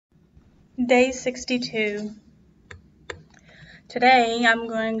Day 62. Today I'm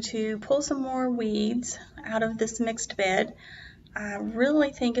going to pull some more weeds out of this mixed bed. I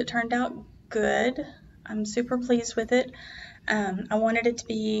really think it turned out good. I'm super pleased with it. I wanted it to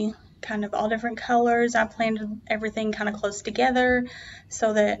be kind of all different colors. I planned everything kind of close together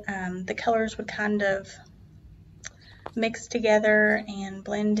so that the colors would kind of mix together and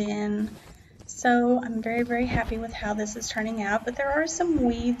blend in. So I'm very, very happy with how this is turning out, but there are some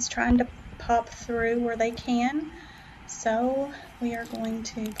weeds trying to pop through where they can. So we are going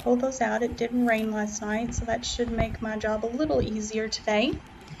to pull those out. It did rain last night, so that should make my job a little easier today.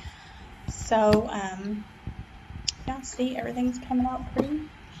 So yeah, see, everything's coming out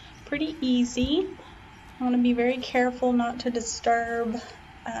pretty easy. I want to be very careful not to disturb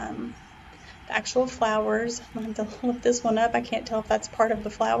the actual flowers. I'm going to have to lift this one up. I can't tell if that's part of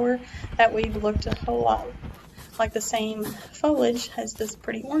the flower. That weed looked a whole lot like the same foliage as this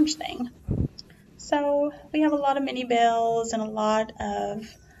pretty orange thing. So we have a lot of mini bells and a lot of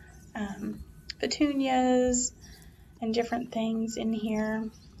petunias and different things in here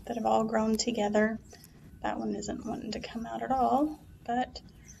that have all grown together. That one isn't wanting to come out at all, but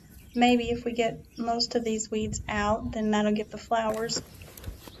maybe if we get most of these weeds out, then that'll give the flowers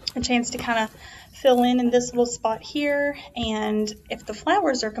a chance to kind of fill in this little spot here. And if the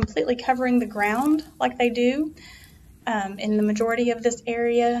flowers are completely covering the ground like they do in the majority of this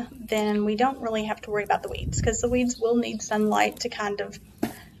area, then we don't really have to worry about the weeds, because the weeds will need sunlight to kind of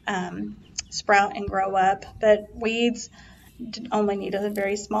sprout and grow up. But weeds only need a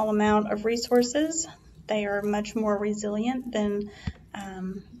very small amount of resources. They are much more resilient than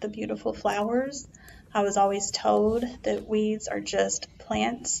the beautiful flowers. I was always told that weeds are just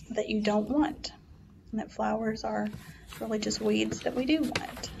plants that you don't want, and that flowers are really just weeds that we do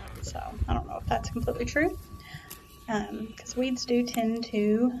want. So I don't know if that's completely true, because weeds do tend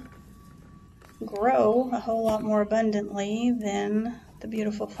to grow a whole lot more abundantly than the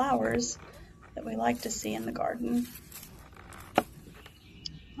beautiful flowers that we like to see in the garden.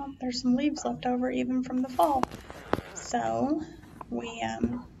 Well, there's some leaves left over even from the fall. So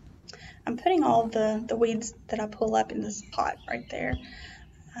I'm putting all the weeds that I pull up in this pot right there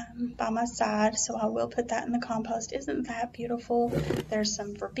by my side, so I will put that in the compost. Isn't that beautiful? There's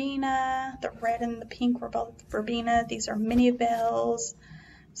some verbena. The red and the pink were both verbena. These are mini bells.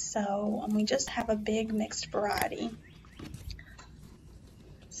 So we just have a big mixed variety.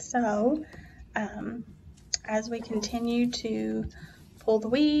 So as we continue to pull the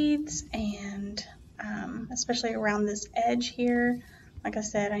weeds, and especially around this edge here, like I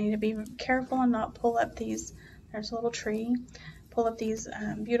said, I need to be careful and not pull up these, there's a little tree, pull up these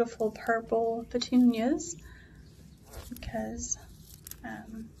beautiful purple petunias, because I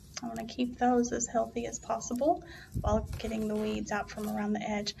want to keep those as healthy as possible while getting the weeds out from around the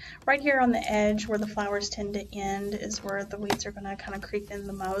edge. Right here on the edge where the flowers tend to end is where the weeds are going to kind of creep in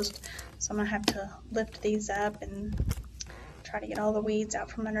the most. So I'm going to have to lift these up and try to get all the weeds out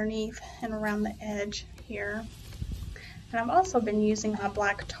from underneath and around the edge here. And I've also been using my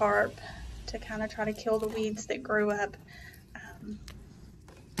black tarp to kind of try to kill the weeds that grew up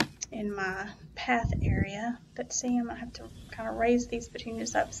in my path area. But see, I'm going to have to kind of raise these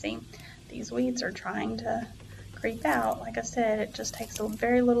petunias up. See, these weeds are trying to creep out. Like I said, it just takes a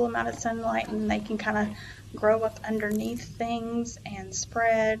very little amount of sunlight, and they can kind of grow up underneath things and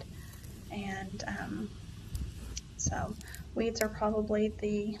spread. And so weeds are probably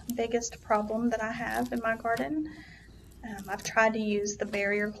the biggest problem that I have in my garden. I've tried to use the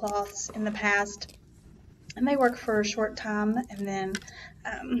barrier cloths in the past, and they work for a short time, and then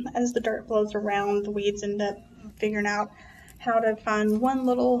as the dirt blows around, the weeds end up figuring out how to find one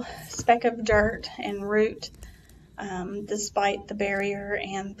little speck of dirt and root despite the barrier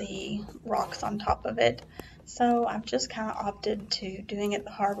and the rocks on top of it. So I've just kind of opted to doing it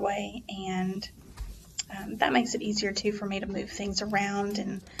the hard way, and that makes it easier too for me to move things around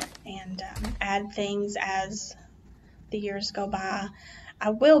and add things as the years go by. I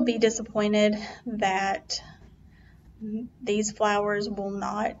will be disappointed that these flowers will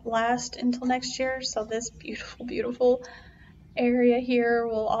not last until next year. So this beautiful, beautiful area here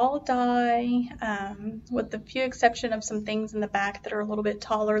will all die, with the few exception of some things in the back that are a little bit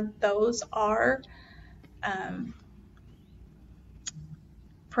taller. Those are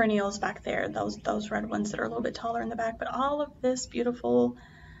perennials back there, those red ones that are a little bit taller in the back. But all of this beautiful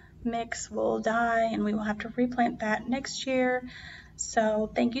mix will die, and we will have to replant that next year. So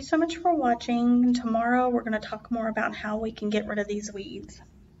thank you so much for watching. Tomorrow we're going to talk more about how we can get rid of these weeds.